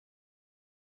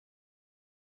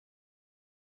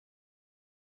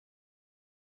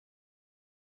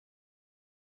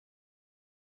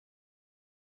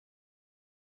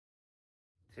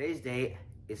Today's date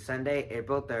is Sunday,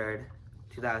 April 3rd,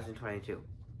 2022.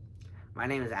 My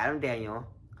name is Adam Daniel.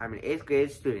 I'm an 8th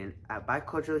grade student at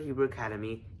Bicultural Hebrew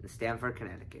Academy in Stamford,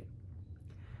 Connecticut.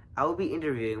 I will be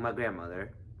interviewing my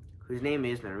grandmother, whose name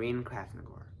is Noreen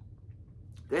Krasnogor.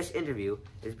 This interview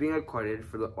is being recorded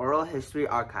for the Oral History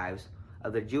Archives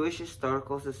of the Jewish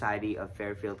Historical Society of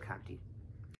Fairfield County.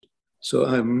 So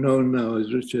I'm known now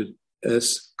as Richard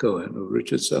S. Cohen, or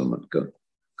Richard Salman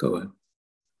Cohen.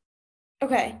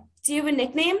 Okay. Do you have a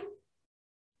nickname?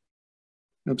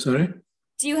 I'm sorry?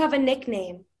 Do you have a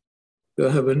nickname? Do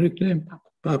I have a nickname?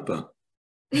 Papa.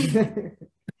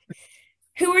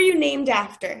 Who are you named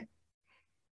after?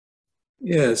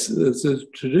 Yes, there's a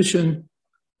tradition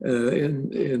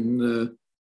in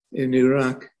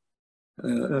Iraq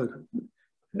to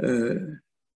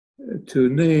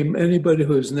name anybody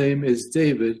whose name is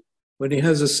David. When he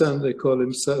has a son, they call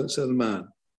him Salman,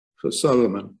 for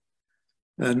Solomon.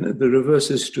 And the reverse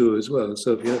is true as well.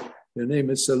 So if your name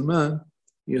is Salman,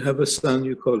 you have a son,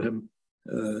 you call him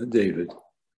David.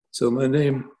 So my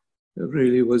name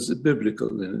really was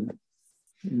biblical in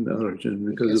origin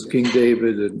because of King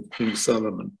David and King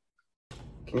Solomon.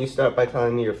 Can you start by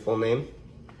telling me your full name?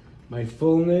 My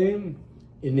full name,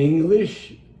 in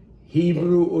English,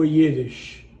 Hebrew, or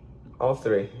Yiddish? All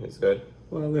three is good.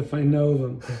 Well, if I know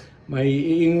them. My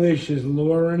English is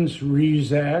Lawrence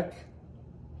Rizak.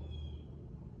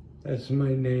 That's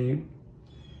my name.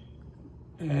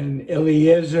 And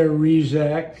Eliezer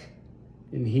Rizak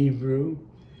in Hebrew.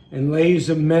 And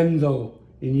Leza Mendel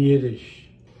in Yiddish.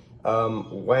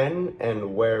 When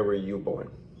and where were you born?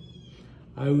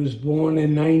 I was born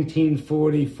in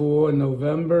 1944,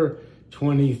 November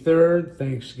 23rd,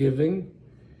 Thanksgiving,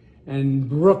 in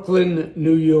Brooklyn,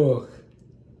 New York.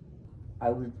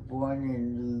 I was born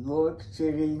in New York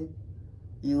City,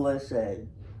 USA.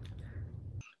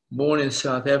 Born in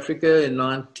South Africa in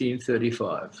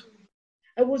 1935.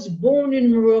 I was born in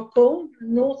Morocco,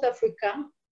 North Africa,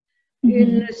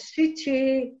 in a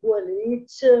city, well,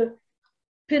 it's a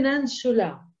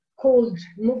peninsula called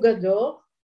Mogador.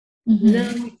 Now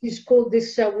it is called the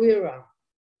Sawira.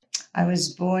 I was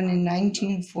born in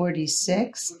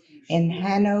 1946 in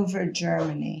Hanover,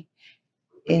 Germany,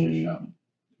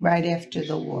 right after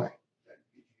the war,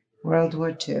 World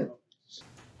War II.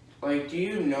 Do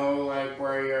you know,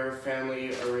 where your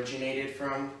family originated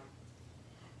from?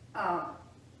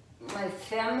 My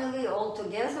family all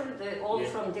together, they're all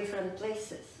from different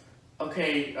places.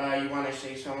 Okay, you want to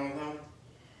say some of them?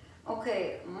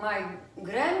 Okay, my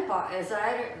grandpa,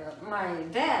 my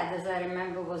dad, as I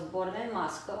remember, was born in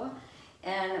Moscow,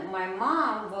 and my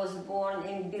mom was born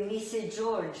in Tbilisi,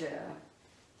 Georgia.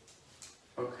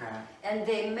 Okay. And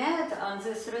they met on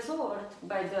this resort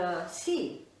by the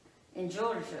sea in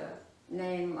Georgia,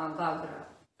 named Gagra.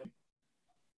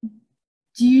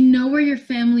 Do you know where your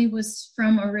family was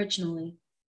from originally?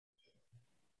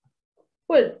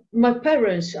 Well, my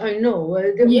parents, I know,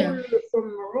 they were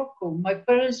from Morocco.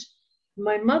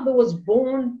 My mother was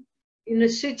born in a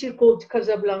city called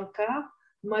Casablanca.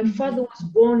 My father was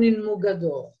born in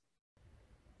Mogador.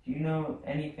 Do you know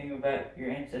anything about your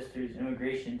ancestors'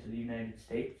 immigration to the United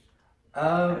States?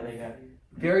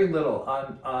 Very little.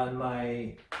 On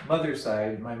my mother's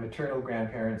side, my maternal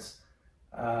grandparents,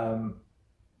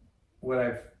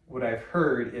 what I've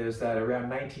heard is that around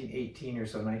 1918 or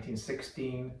so,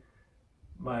 1916,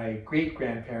 my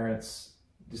great-grandparents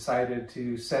decided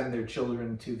to send their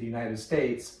children to the United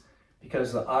States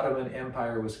because the Ottoman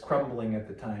Empire was crumbling at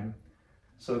the time.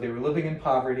 So they were living in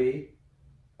poverty.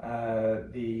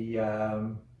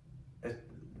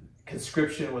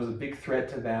 Conscription was a big threat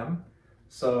to them.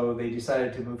 So they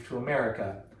decided to move to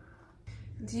America.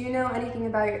 Do you know anything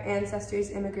about your ancestors'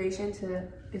 immigration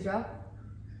to Israel?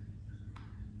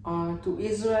 To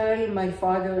Israel, my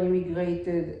father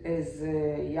immigrated as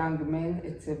a young man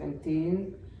at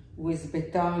 17 with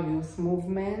Betar Youth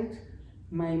Movement.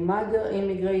 My mother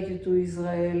immigrated to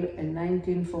Israel in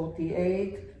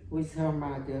 1948 with her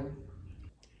mother.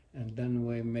 And then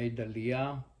we made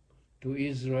Aliyah to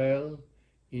Israel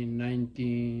in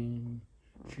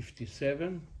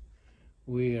 1957.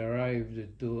 We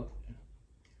arrived to,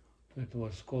 it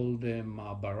was called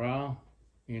Ma'abara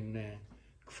in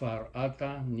Kfar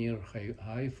Ata near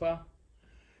Haifa.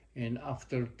 And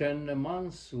after 10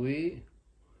 months, we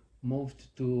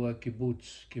moved to a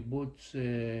kibbutz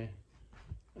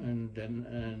and the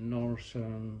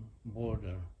northern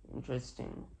border.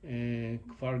 Interesting.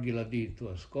 Kfar Giladi it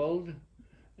was called.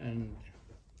 And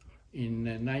in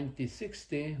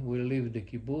 1960, we left the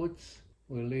kibbutz.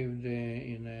 We lived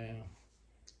in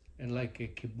like a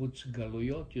kibbutz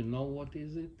galuyot. You know what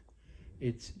is it?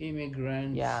 It's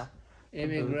immigrants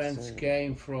immigrants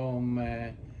came from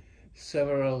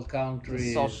several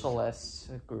countries. The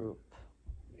socialist group.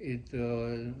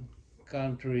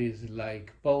 Countries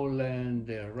like Poland,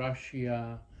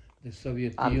 Russia, the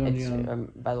Soviet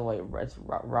Union. By the way, it's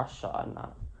Russia,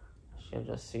 not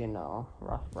just so you know,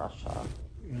 Russia.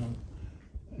 You know,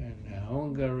 and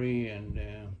Hungary and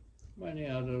many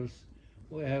others.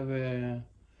 We have a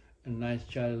nice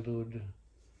childhood.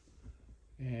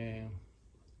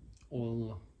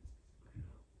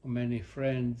 Many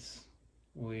friends.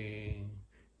 We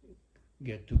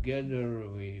get together.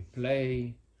 We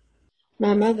play.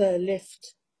 My mother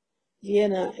left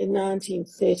Vienna in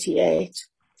 1938,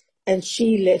 and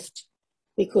she left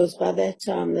because by that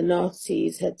time the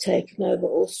Nazis had taken over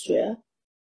Austria,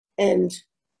 and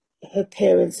her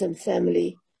parents and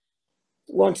family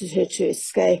wanted her to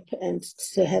escape and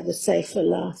to have a safer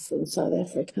life in South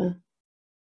Africa.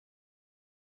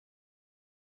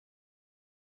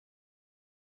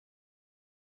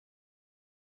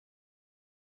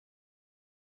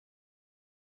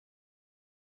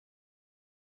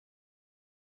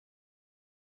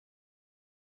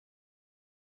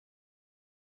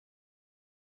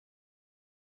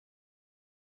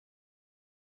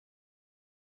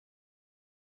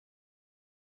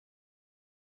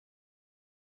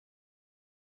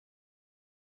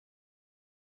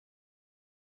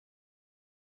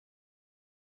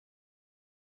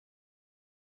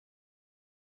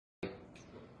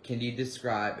 Can you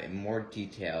describe in more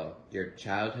detail your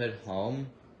childhood home,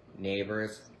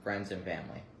 neighbors, friends, and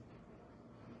family?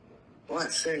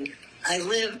 Listen, I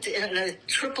lived in a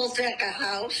triple-decker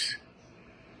house.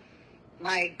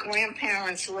 My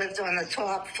grandparents lived on the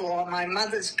top floor, my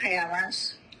mother's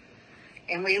parents,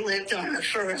 and we lived on the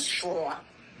first floor.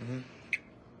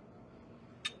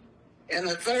 In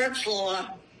the third floor,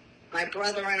 my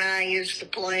brother and I used to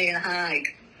play and hide.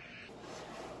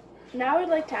 Now I'd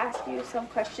like to ask you some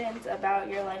questions about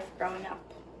your life growing up.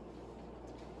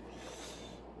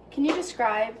 Can you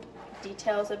describe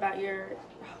details about your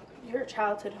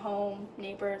childhood home,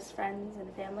 neighbors, friends, and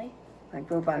family? I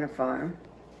grew up on a farm,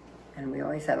 and we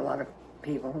always had a lot of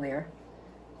people there,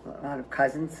 a lot of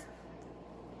cousins,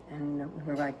 and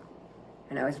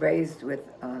and I was raised with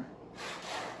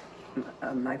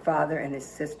my father and his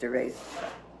sister raised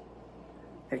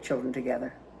their children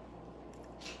together,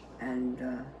 and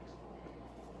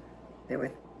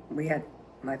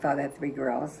my father had 3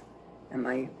 girls, and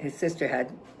his sister had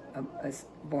a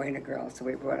boy and a girl, so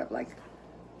we brought up like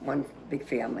one big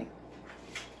family.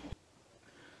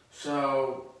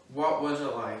 So, what was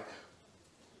it like?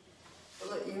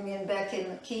 You mean back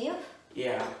in Kiev?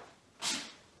 Yeah.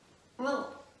 Well,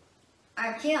 I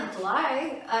can't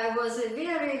lie. I was a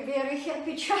very, very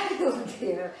happy child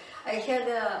here. I had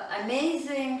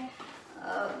amazing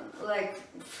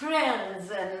friends,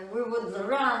 and we would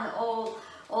run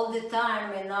all the time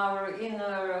in our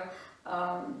inner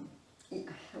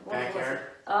backyard.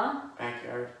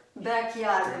 Backyard.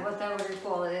 Backyard, whatever you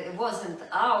call it. It wasn't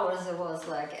ours. It was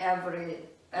like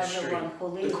everyone who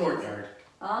lived. The courtyard.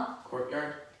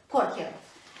 Courtyard. Courtyard.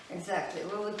 Exactly.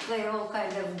 We would play all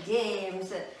kinds of games,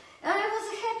 and I was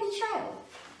a happy child.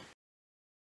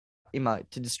 Ima,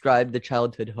 to describe the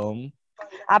childhood home.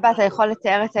 אבא, אתה יכול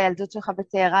לתאר את הילדות שלך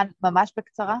בטהרן ממש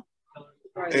בקצרה?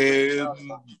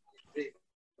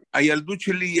 הילדות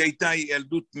שלי הייתה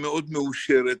ילדות מאוד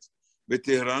מאושרת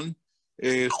בטהרן,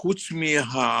 חוץ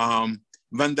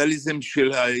מהוונדליזם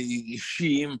של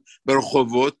האישים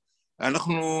ברחובות.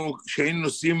 אנחנו, כשהיינו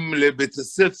נוסעים לבית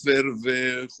הספר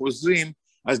וחוזרים,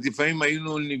 אז לפעמים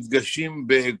היינו נפגשים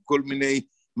בכל מיני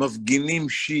מפגינים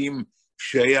שיעים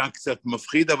שהיה קצת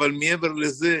מפחיד, אבל מעבר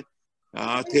לזה,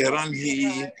 טהרן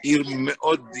היא עיר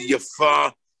מאוד יפה,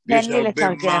 ויש הרבה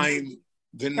מים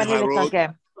ונהרות,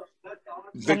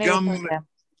 וגם...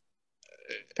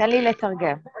 תן לי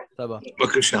לתרגם.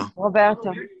 בבקשה.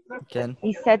 Roberto,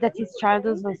 he said that his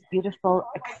childhood was beautiful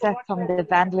except from the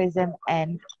vandalism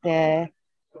and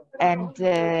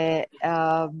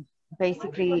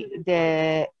basically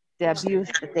the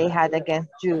abuse that they had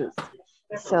against Jews.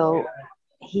 So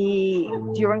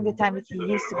during the time that he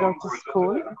used to go to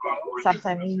school,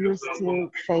 sometimes he used to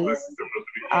face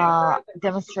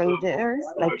demonstrators,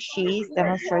 like Shias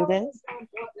demonstrators,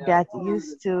 that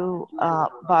used to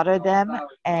bother them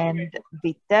and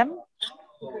beat them.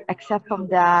 Except from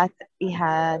that,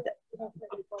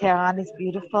 Tehran is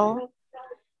beautiful,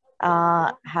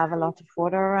 have a lot of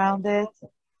water around it,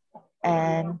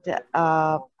 and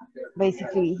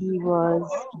basically he was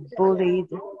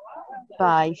bullied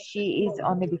by Shias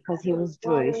only because he was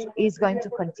Jewish. He's going to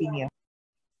continue.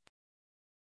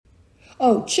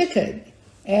 Oh, chicken.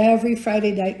 Every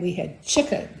Friday night we had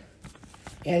chicken.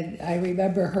 And I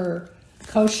remember her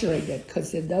koshering it,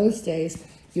 because in those days,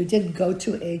 you didn't go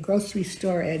to a grocery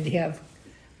store and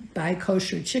buy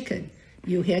kosher chicken.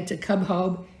 You had to come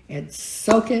home and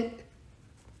soak it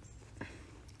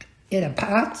in a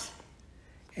pot,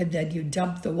 and then you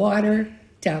dump the water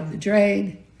down the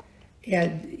drain,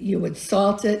 and you would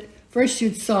salt it. First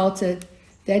you'd salt it,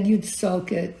 then you'd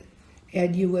soak it,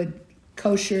 and you would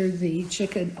kosher the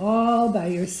chicken all by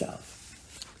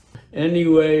yourself.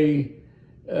 Anyway,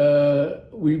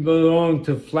 we belong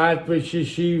to Flatbush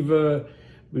Yeshiva.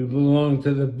 We belong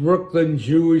to the Brooklyn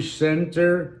Jewish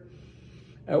Center.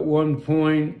 At one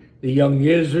point, the Young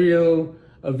Israel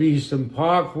of Eastern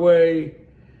Parkway,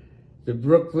 the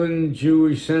Brooklyn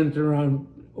Jewish Center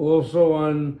also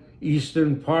on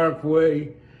Eastern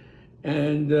Parkway,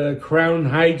 and Crown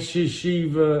Heights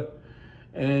Yeshiva,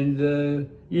 and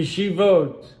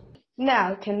Yeshivot.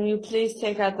 Now, can you please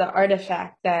take out the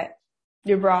artifact that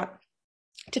you brought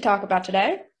to talk about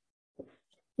today?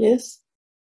 Yes.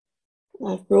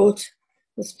 I've brought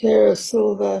this pair of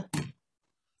silver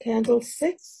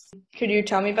candlesticks. Could you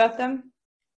tell me about them?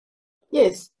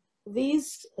 Yes.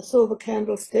 These silver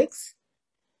candlesticks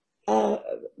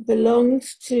belonged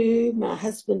to my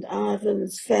husband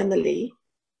Ivan's family.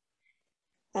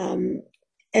 And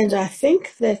I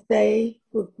think that they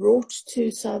were brought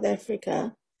to South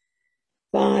Africa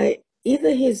by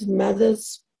either his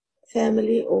mother's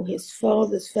family or his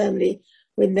father's family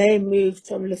when they moved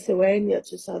from Lithuania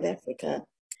to South Africa.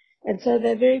 And so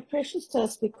they're very precious to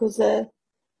us because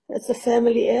it's a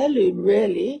family heirloom,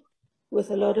 really, with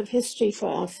a lot of history for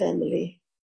our family.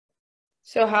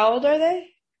 So how old are they?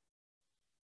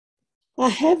 I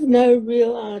have no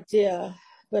real idea,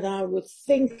 but I would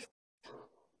think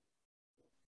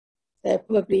they're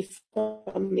probably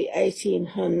from the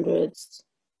 1800s.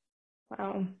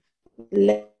 Wow.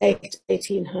 Late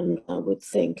 1800s, I would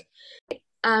think.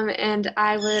 And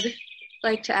I would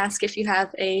like to ask if you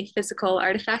have a physical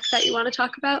artifact that you want to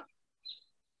talk about.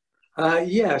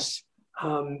 Yes.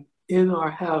 In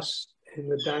our house, in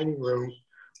the dining room,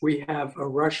 we have a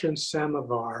Russian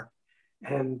samovar,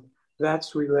 and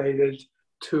that's related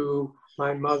to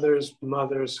my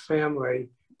mother's family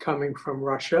coming from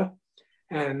Russia.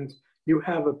 And you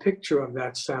have a picture of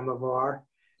that samovar,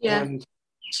 and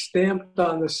stamped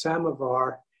on the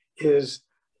samovar is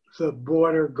the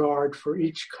border guard for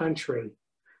each country.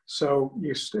 So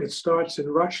it starts in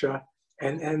Russia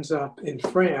and ends up in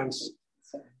France,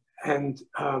 and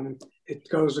it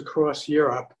goes across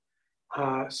Europe.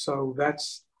 So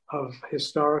that's of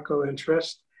historical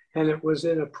interest. And it was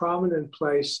in a prominent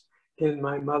place in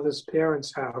my mother's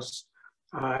parents' house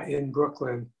in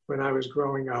Brooklyn when I was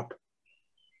growing up.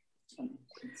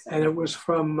 And it was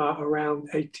from around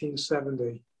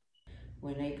 1870.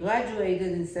 When I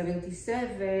graduated in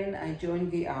 77, I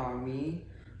joined the army.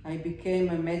 I became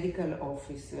a medical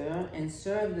officer and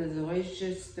served as a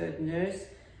registered nurse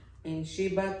in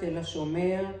Shiba Tel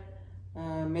HaShomer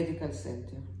Medical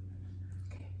Center.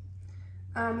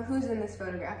 Who's in this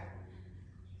photograph?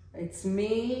 It's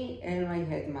me and my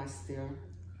headmaster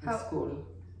in school.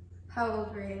 How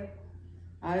old were you?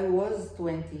 I was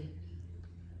 20.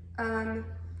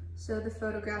 So the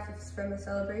photograph is from a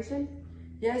celebration?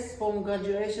 Yes, from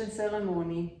graduation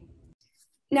ceremony.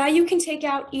 Now you can take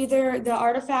out either the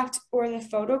artifact or the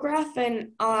photograph,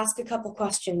 and I'll ask a couple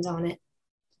questions on it.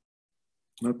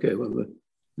 Okay, well,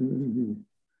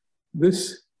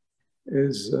 this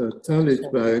is a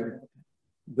talit bag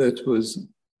that was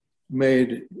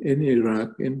made in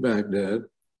Iraq, in Baghdad,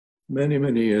 many,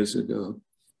 many years ago.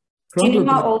 Probably, do you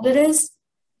know how old it is?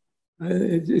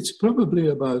 It's probably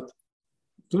about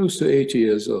close to 80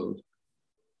 years old.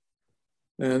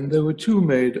 And there were two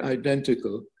made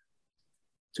identical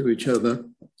to each other.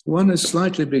 One is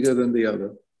slightly bigger than the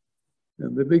other.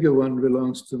 And the bigger one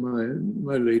belongs to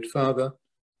my late father,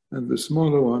 and the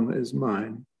smaller one is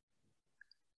mine.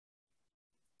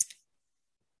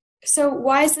 So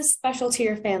why is this special to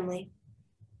your family?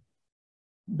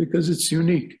 Because it's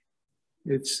unique.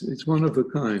 It's one of a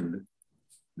kind.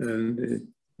 And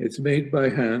it's made by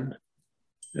hand,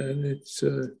 and it's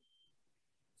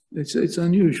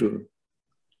unusual.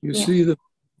 You see them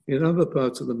in other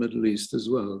parts of the Middle East as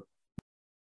well.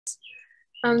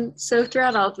 So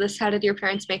throughout all of this, how did your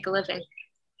parents make a living?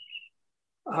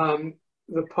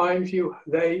 The Pineview,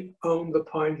 they owned the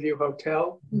Pineview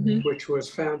Hotel, which was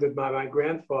founded by my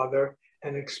grandfather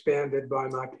and expanded by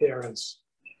my parents.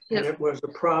 And it was a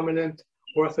prominent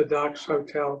Orthodox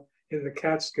hotel in the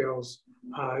Catskills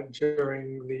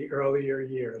during the earlier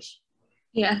years.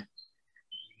 Yeah.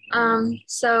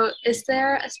 So is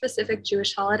there a specific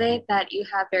Jewish holiday that you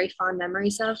have very fond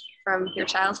memories of from your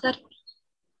childhood?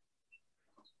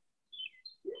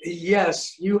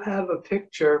 Yes, you have a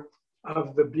picture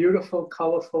of the beautiful,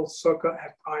 colorful sukkah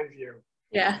at Pineview.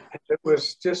 Yeah. And it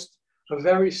was just a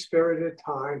very spirited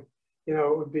time. You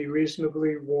know, it would be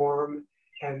reasonably warm,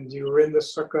 and you were in the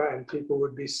sukkah, and people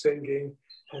would be singing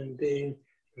and being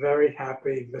very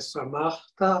happy.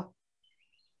 V'samachta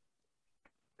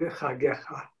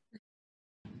b'chagecha.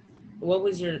 What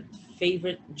was your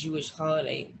favorite Jewish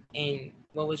holiday, and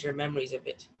what was your memories of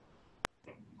it?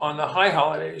 On the high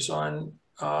holidays, on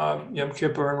Yom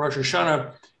Kippur and Rosh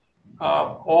Hashanah,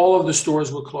 all of the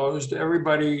stores were closed.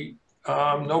 Everybody,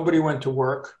 nobody went to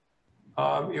work.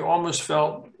 You almost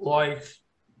felt like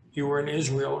you were in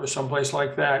Israel or someplace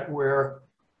like that, where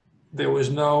there was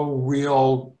no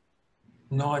real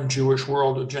non-Jewish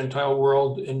world or Gentile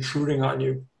world intruding on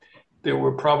you. There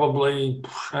were probably,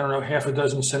 I don't know, half a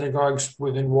dozen synagogues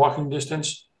within walking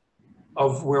distance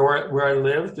of where I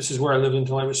lived. This is where I lived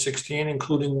until I was 16,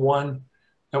 including one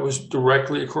that was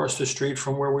directly across the street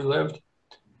from where we lived.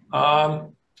 The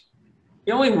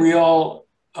only real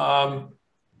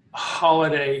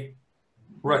holiday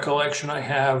recollection I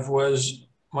have was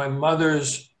my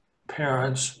mother's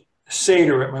parents,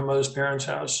 Seder at my mother's parents'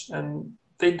 house. And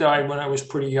they died when I was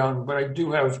pretty young, but I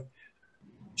do have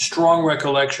strong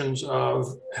recollections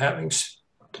of having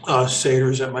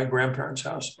Seders at my grandparents'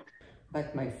 house.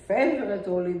 But my favorite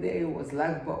holiday was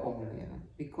Lag BaOmer,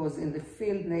 because in the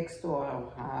field next to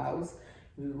our house,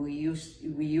 we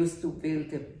used to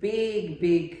build a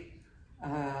big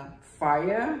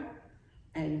fire,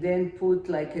 and then put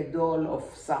like a doll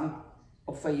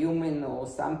of a human or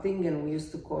something, and we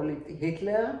used to call it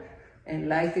Hitler, and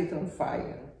light it on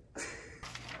fire.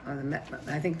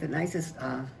 I think the nicest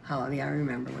holiday I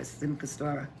remember was Simchas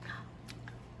Torah.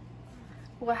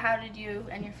 Well, how did you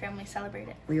and your family celebrate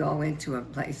it? We all went to a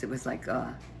place, it was like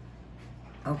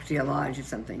Oak Tree Lodge or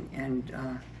something, and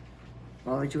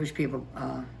all the Jewish people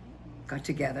got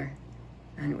together,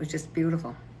 and it was just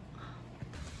beautiful.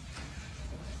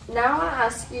 Now I want to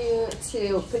ask you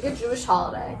to pick a Jewish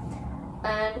holiday,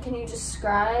 and can you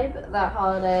describe that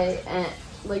holiday and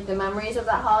like the memories of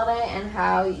that holiday and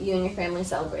how you and your family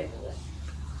celebrated it?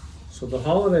 So the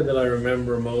holiday that I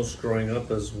remember most growing up,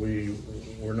 as we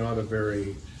were not a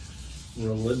very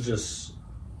religious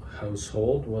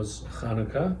household, was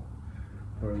Hanukkah,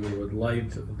 where we would light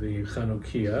the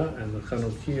Chanukiah, and the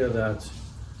Chanukiah that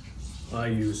I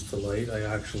used to light, I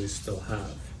actually still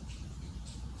have.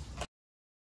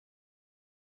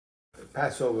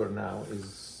 Passover now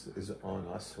is on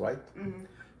us, right? Mm-hmm.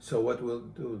 So what we'll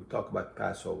do, talk about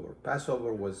Passover.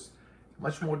 Passover was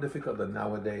much more difficult than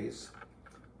nowadays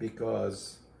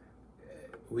because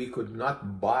we could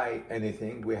not buy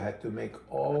anything. We had to make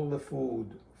all the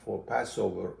food for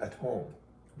Passover at home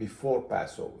before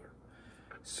Passover.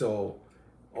 So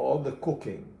all the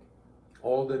cooking,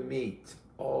 all the meat,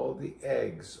 all the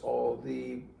eggs, all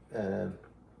the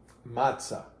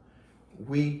matzah,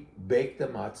 we baked the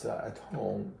matzah at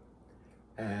home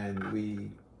and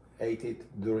we ate it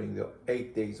during the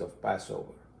 8 days of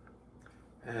Passover.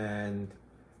 And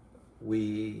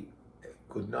we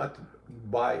could not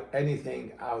buy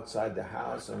anything outside the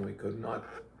house, and we could not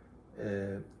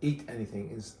eat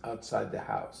anything outside the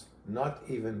house, not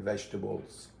even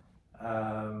vegetables.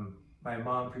 My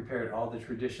mom prepared all the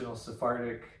traditional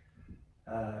Sephardic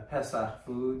Pesach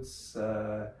foods,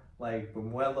 like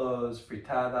buñuelos,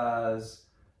 fritadas,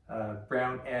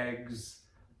 brown eggs,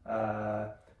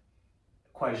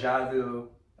 kwajadu.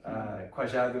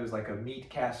 Kwajadu is like a meat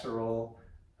casserole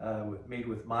made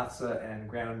with matzah and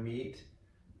ground meat.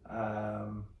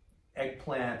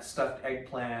 Eggplant, stuffed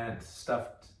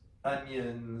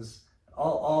onions,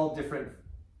 all different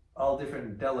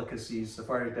delicacies,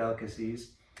 Sephardic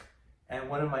delicacies. And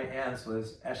one of my aunts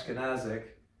was Ashkenazic,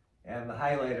 and the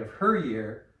highlight of her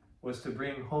year was to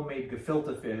bring homemade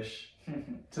gefilte fish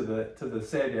to the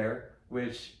seder,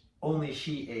 which only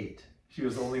she ate. She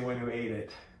was the only one who ate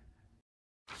it.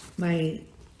 My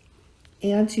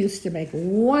aunt used to make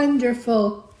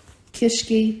wonderful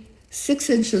kishki, 6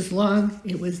 inches long.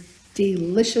 It was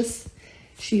delicious.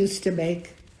 She used to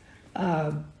make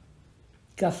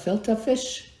gefilte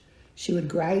fish. She would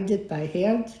grind it by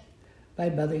hand. My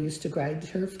mother used to grind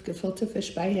her gefilte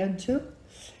fish by hand too.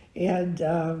 And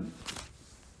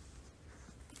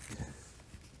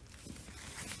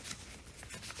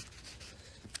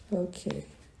okay.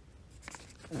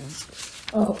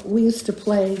 Oh, we used to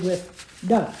play with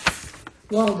nuts,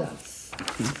 walnuts.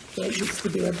 That used to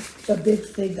be a big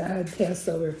thing on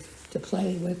Passover, to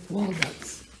play with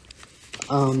walnuts.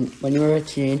 When you were a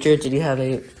teenager, did you have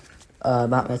a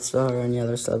bat mitzvah or any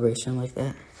other celebration like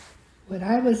that? When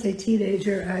I was a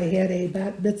teenager, I had a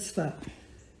bat mitzvah.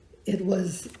 It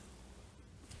was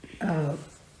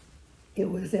it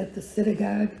was at the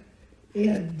synagogue,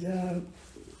 and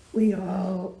we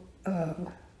all,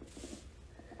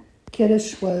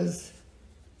 Kiddush was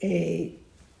we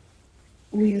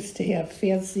used to have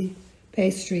fancy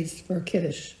pastries for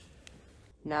Kiddush.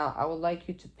 Now, I would like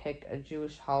you to pick a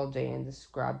Jewish holiday and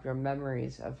describe your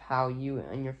memories of how you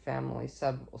and your family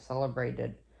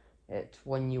celebrated it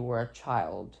when you were a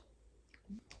child.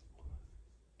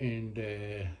 In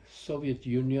the Soviet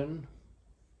Union,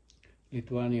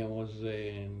 Lithuania was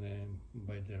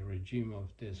by the regime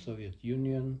of the Soviet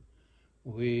Union.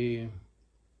 On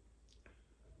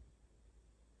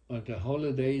the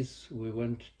holidays, we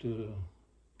went to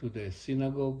the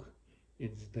synagogue.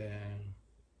 It's the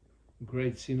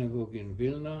great synagogue in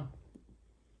Vilna,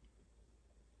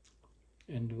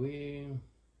 and we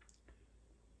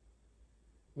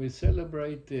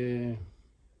celebrate the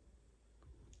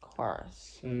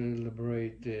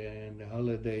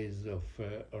holidays of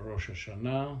Rosh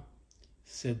Hashanah,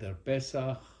 Seder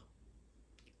Pesach,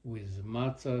 with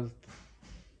matzah.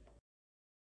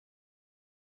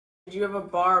 Did you have a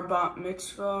bar, bat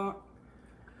mitzvah,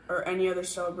 or any other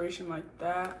celebration like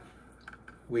that?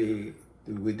 We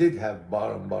did have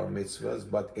bar and bar mitzvahs,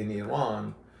 but in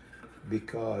Iran,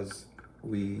 because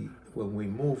when we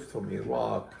moved from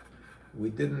Iraq, we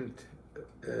didn't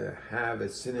have a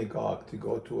synagogue to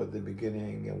go to at the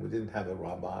beginning, and we didn't have a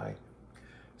rabbi.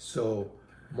 So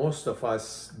most of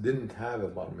us didn't have a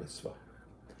bar mitzvah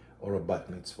or a bat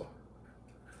mitzvah.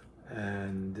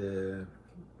 And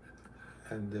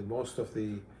most of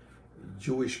the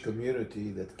Jewish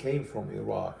community that came from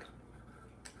Iraq,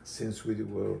 since we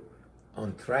were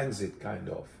on transit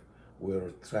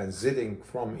we're transiting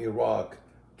from Iraq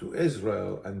to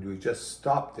Israel, and we just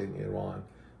stopped in Iran.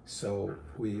 So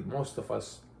most of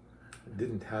us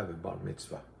didn't have a bar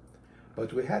mitzvah,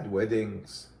 but we had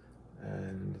weddings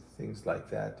and things like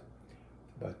that.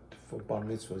 But for bar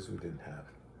mitzvahs, we didn't have.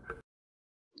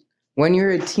 When you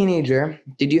were a teenager,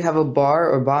 did you have a bar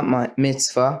or bat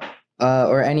mitzvah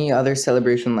or any other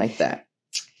celebration like that?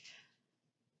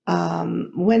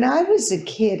 When I was a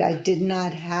kid, I did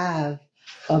not have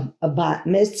a bat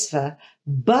mitzvah,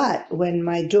 but when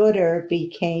my daughter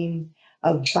became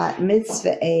of bat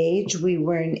mitzvah age, we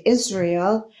were in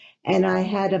Israel, and I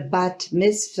had a bat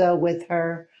mitzvah with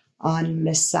her on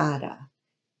Masada.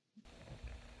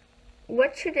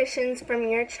 What traditions from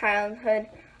your childhood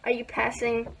are you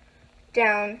passing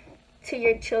down to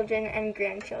your children and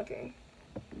grandchildren?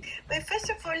 Well, first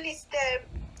of all, is the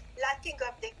lighting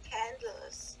of the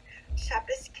candles.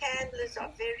 Shabbos candles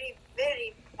are very,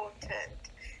 very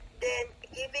important. Then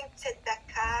giving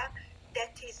tzedakah,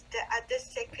 that is the other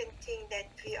second thing that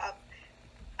we are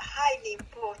highly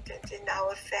important in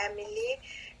our family.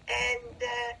 And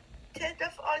third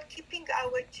of all, keeping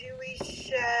our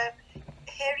Jewish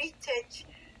heritage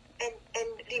and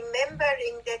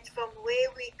remembering that from where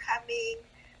we're coming,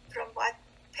 from what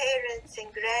parents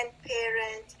and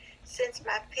grandparents, since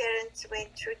my parents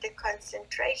went through the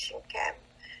concentration camp.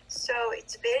 So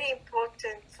it's very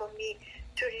important for me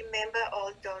to remember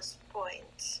all those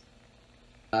points.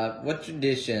 What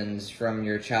traditions from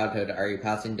your childhood are you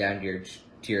passing down to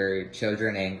your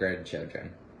children and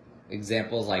grandchildren?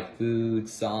 Examples like food,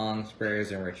 songs,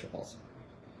 prayers, and rituals.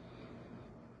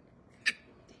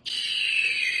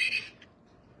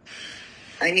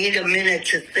 I need a minute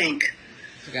to think.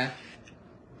 Okay.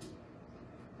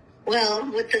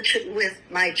 Well, with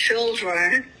my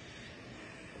children,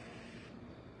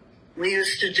 we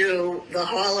used to do the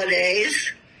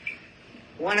holidays.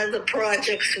 One of the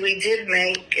projects we did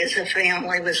make as a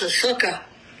family was a sukkah.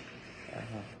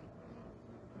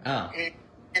 Oh.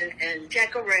 And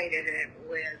decorated it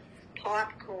with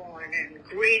popcorn and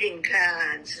greeting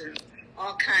cards and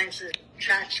all kinds of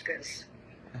tchotchkes.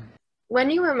 When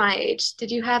you were my age,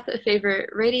 did you have a favorite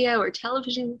radio or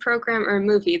television program or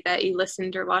movie that you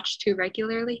listened or watched to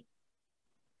regularly?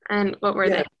 And what were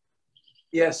they?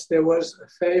 Yes, there was a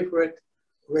favorite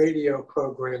radio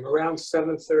program around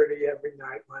 7:30 every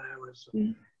night when I was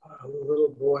a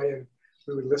little boy, and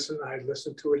we would listen. I'd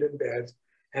listen to it in bed,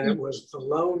 and it was The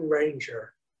Lone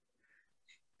Ranger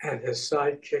and his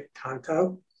sidekick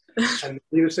Tonto, and the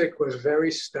music was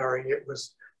very stirring. It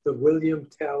was the William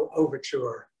Tell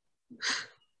Overture.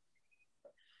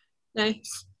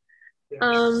 Nice. Yeah.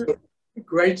 So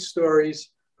great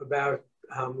stories about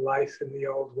life in the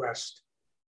Old West.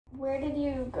 Where did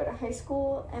you go to high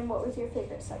school, and what was your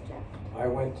favorite subject? I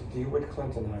went to DeWitt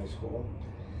Clinton High School.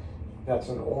 That's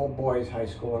an all-boys high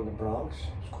school in the Bronx.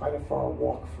 It's quite a far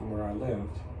walk from where I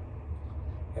lived.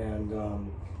 And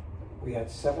we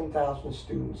had 7,000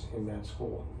 students in that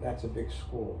school. That's a big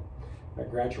school. My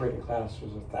graduating class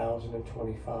was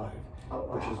 1,025,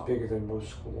 which is bigger than most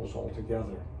schools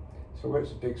altogether. So it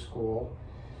was a big school,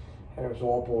 and it was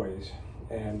all boys.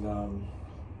 And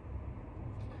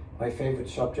my favorite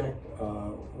subject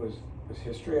was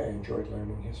history. I enjoyed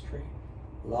learning history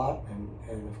a lot,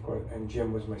 and of course, and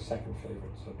gym was my second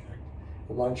favorite subject.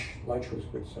 Lunch was a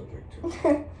good subject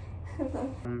too.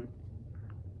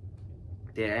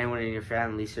 Did anyone in your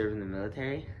family serve in the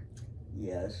military?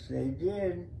 Yes, they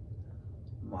did.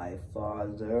 My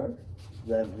father,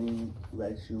 let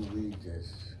you read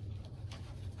this.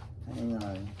 Hang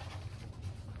on.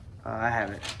 I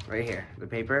have it right here. The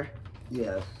paper?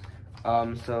 Yes.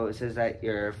 So it says that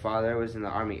your father was in the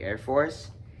Army Air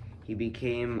Force. He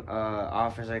became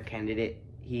officer candidate.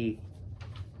 He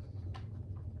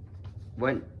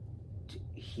went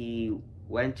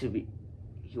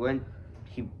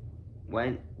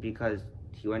because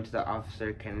he went to the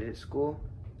officer candidate school.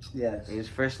 Yes. He was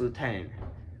first lieutenant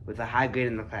with a high grade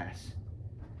in the class.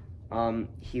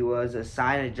 He was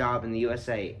assigned a job in the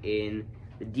USA in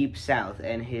the Deep South,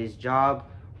 and his job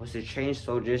was to train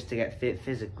soldiers to get fit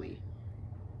physically.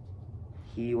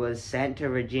 He was sent to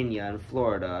Virginia and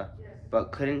Florida,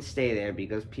 but couldn't stay there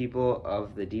because people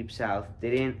of the Deep South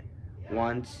didn't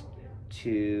want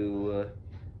to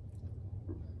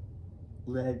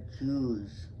let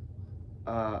Jews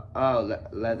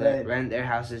rent their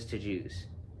houses to Jews.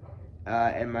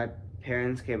 And my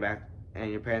parents came back,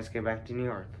 and your parents came back to New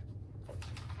York.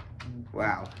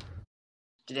 Wow.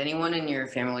 Did anyone in your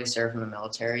family serve in the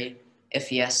military?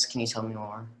 If yes, can you tell me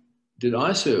more? Did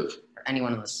I serve? Or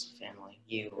anyone in this family?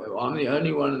 You? Well, I'm the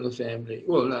only one in the family.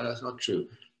 Well, no, that's not true.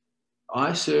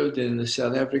 I served in the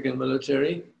South African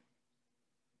military,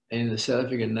 in the South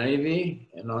African Navy,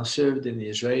 and I served in the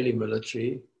Israeli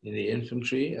military, in the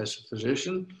infantry as a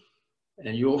physician.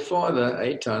 And your father,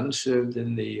 Eitan, served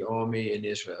in the army in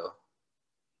Israel.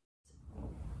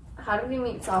 How did you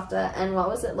meet Savta, and what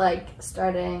was it like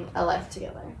starting a life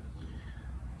together?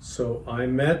 So I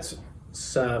met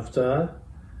Savta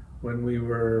when we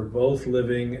were both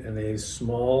living in a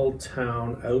small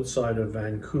town outside of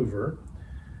Vancouver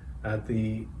at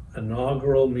the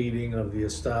inaugural meeting of the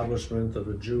establishment of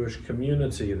a Jewish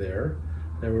community there.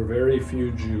 There were very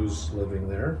few Jews living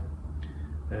there,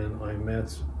 and I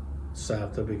met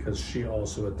Savta because she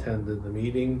also attended the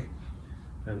meeting,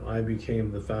 and I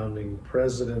became the founding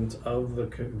president of the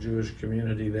Jewish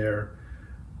community there.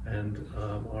 And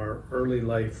our early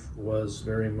life was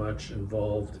very much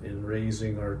involved in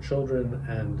raising our children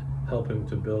and helping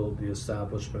to build the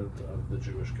establishment of the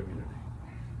Jewish community.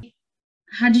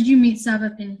 How did you meet Saba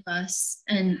Pinchas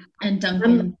and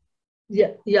Duncan?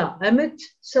 I met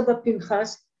Saba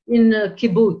Pinchas in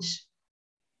kibbutz.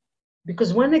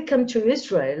 Because when I came to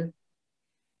Israel,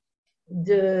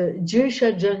 the Jewish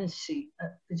agency,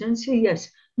 yes,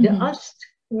 they asked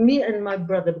me and my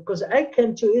brother, because I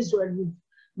came to Israel with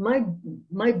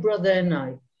my brother and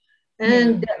I,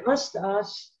 and they asked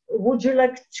us, would you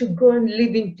like to go and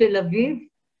live in Tel Aviv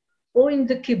or in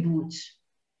the kibbutz?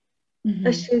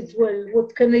 I said, well,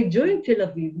 what can I do in Tel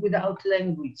Aviv without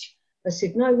language? I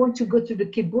said, no, I want to go to the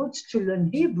kibbutz to learn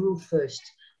Hebrew first,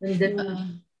 and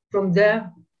then from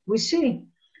there we see.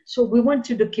 So we went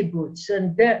to the kibbutz,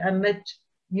 and there I met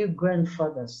your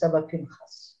grandfather, Saba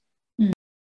Pinchas. You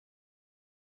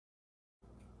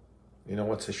know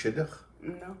what's a shidduch?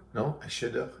 No. No, a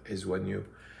shidduch is when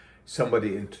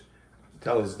somebody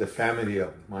tells the family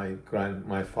of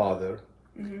my father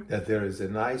that there is a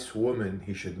nice woman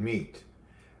he should meet,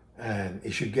 and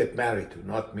he should get married to,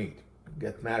 not meet,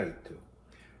 get married to.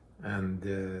 And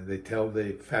they tell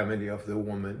the family of the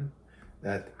woman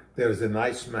that there's a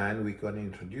nice man we can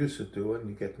introduce you to and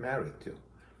you get married to.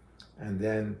 And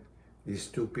then these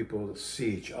two people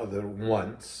see each other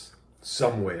once,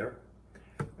 somewhere,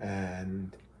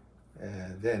 and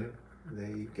then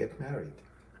they get married.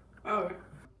 Oh.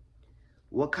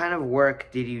 What kind of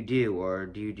work did you do, or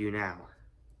do you do now?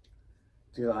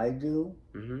 Did I do?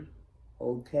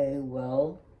 Okay,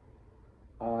 well,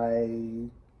 I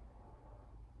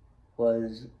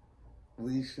was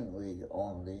recently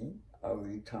only a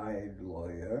retired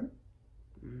lawyer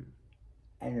and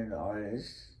an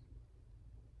artist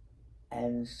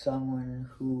and someone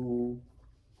who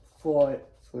fought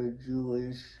for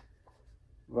Jewish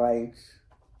rights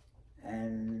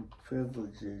and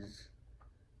privileges,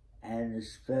 and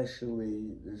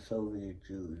especially the Soviet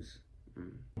Jews.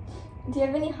 Do you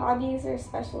have any hobbies or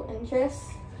special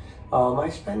interests? I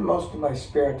spend most of my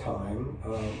spare time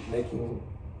making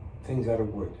things out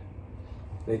of wood,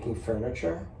 making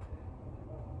furniture,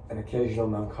 an occasional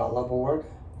mancala board.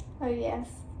 Oh yes.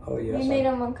 Oh yes. We made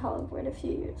a mancala board a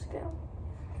few years ago.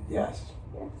 Yes.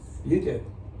 Yes. You did.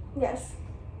 Yes.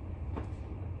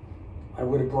 I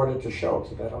would have brought it to show,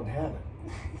 because I don't have it.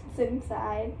 It's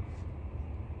inside.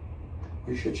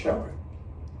 You should show it.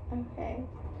 Okay.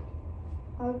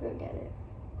 I'll go get it.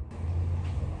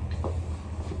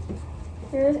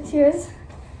 Here's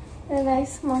a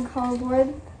nice Marcel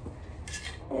board.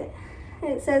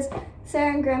 It says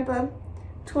Sarah and Grandpa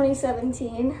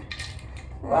 2017.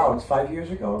 Wow, it's 5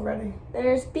 years ago already?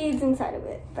 There's beads inside of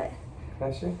it, but Can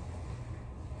I see?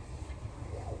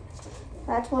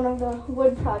 that's one of the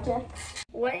wood projects.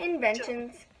 What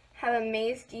inventions have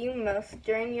amazed you most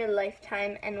during your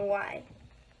lifetime and why?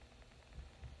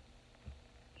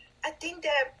 I think the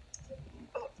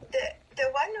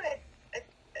one that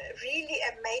really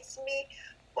amazed me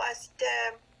was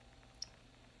the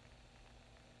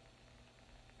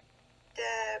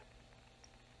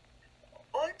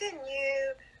all the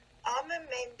new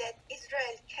armament that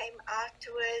Israel came out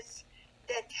to us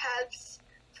that helps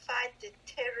fight the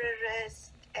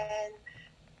terrorists, and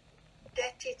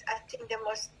that is, I think, the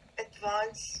most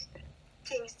advanced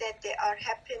things that they are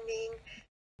happening.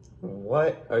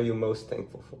 What are you most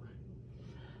thankful for?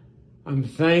 I'm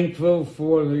thankful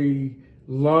for the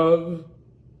love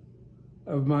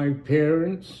of my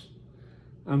parents.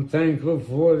 I'm thankful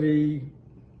for the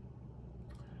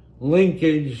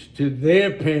linkage to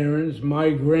their parents, my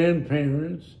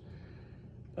grandparents,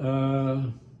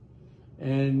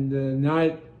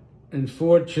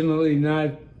 unfortunately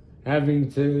not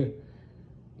having to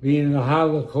be in the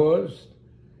Holocaust.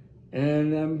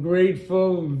 And I'm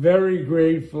grateful, very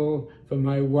grateful for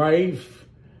my wife,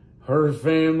 her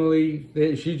family.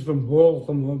 She's from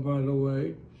Baltimore, by the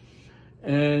way.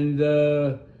 And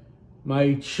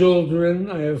my children,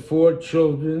 I have 4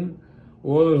 children,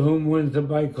 all of whom went to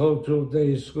bicultural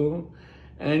day school,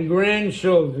 and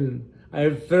grandchildren. I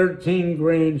have 13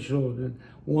 grandchildren.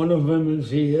 One of them is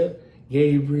here,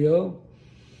 Gabriel.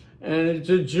 And it's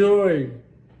a joy.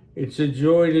 It's a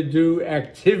joy to do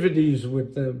activities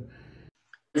with them.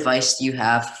 What advice do you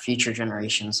have for future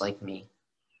generations like me?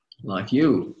 Like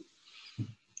you?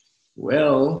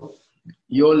 Well,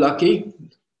 you're lucky,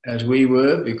 as we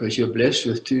were, because you're blessed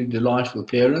with 2 delightful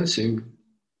parents who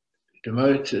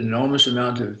devote an enormous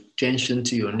amount of attention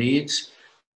to your needs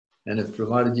and have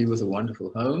provided you with a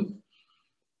wonderful home.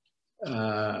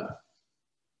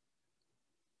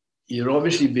 You're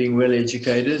obviously being well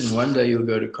educated, and one day you'll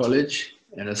go to college,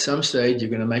 and at some stage you're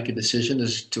going to make a decision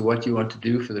as to what you want to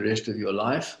do for the rest of your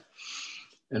life.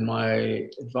 And my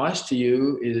advice to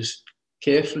you is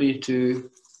carefully to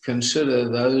consider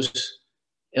those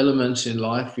elements in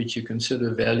life which you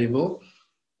consider valuable,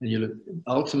 and you'll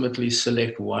ultimately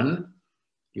select one.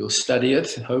 You'll study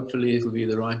it. Hopefully it'll be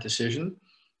the right decision,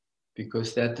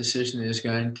 because that decision is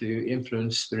going to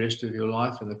influence the rest of your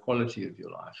life and the quality of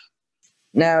your life.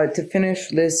 Now, to finish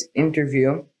this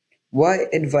interview,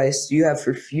 what advice do you have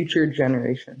for future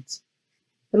generations?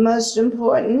 The most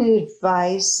important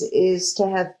advice is to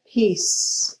have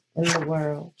peace in the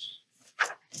world,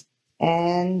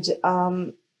 and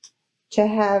to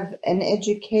have an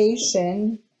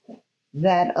education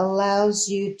that allows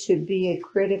you to be a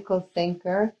critical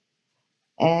thinker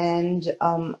and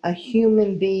a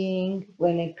human being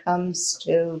when it comes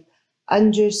to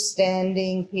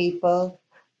understanding people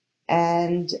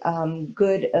and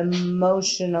good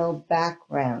emotional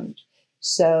background.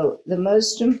 So the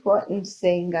most important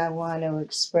thing I want to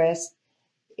express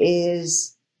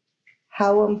is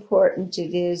how important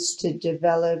it is to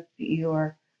develop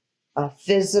your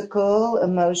physical,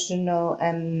 emotional,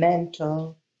 and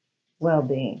mental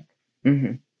well-being.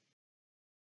 Mm-hmm.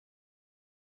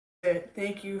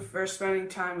 Thank you for spending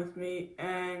time with me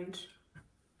and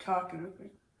talking with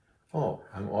me. Oh,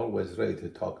 I'm always ready to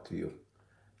talk to you.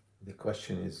 The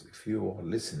question is if you are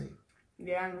listening.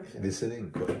 Yeah, I'm listening.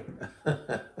 Listening, good.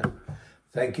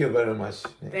 Thank you very much.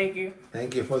 Thank you.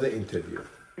 Thank you for the interview.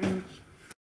 What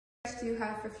advice do you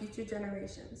have for future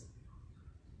generations?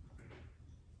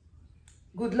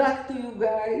 Good luck to you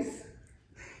guys.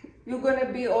 You're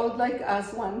gonna be old like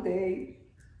us one day.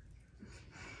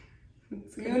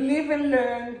 You live and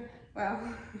learn.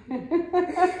 Wow.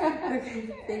 Okay,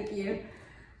 thank you.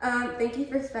 Thank you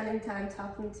for spending time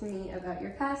talking to me about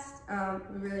your past.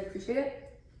 We really appreciate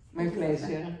it. My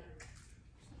pleasure.